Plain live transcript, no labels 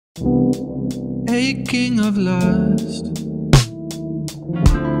aching of lust,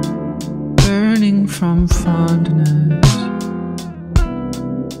 burning from fondness,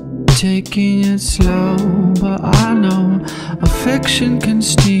 taking it slow, but I know affection can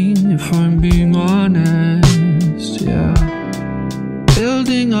sting if I'm being honest, yeah.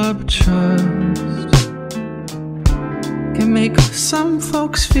 Building up trust can make some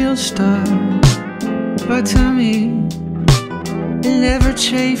folks feel stuck, but to me it never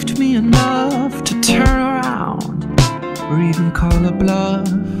chafed me enough to turn around or even call a bluff.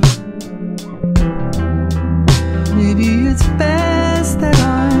 Maybe it's best that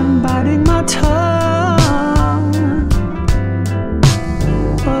I'm biting my tongue,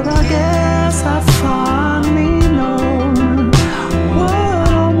 but I guess I finally know what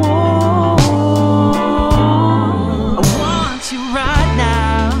I want. I want you right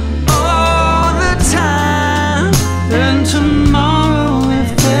now, all the time, and tomorrow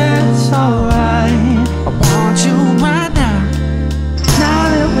if it's alright. I want you right now, now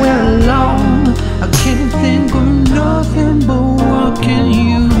that we're alone. I can't think of nothing but walking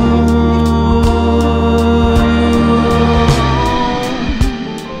you home.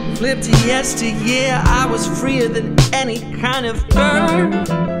 Flip to yesteryear, I was freer than any kind of bird.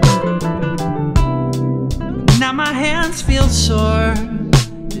 Now my hands feel sore,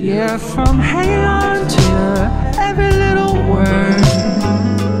 yeah, from hanging on to your every little word.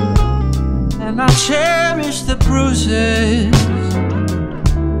 And I cherish the bruises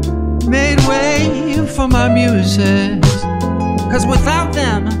made way for my muses, 'cause without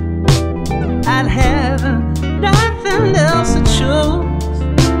them I'd have nothing else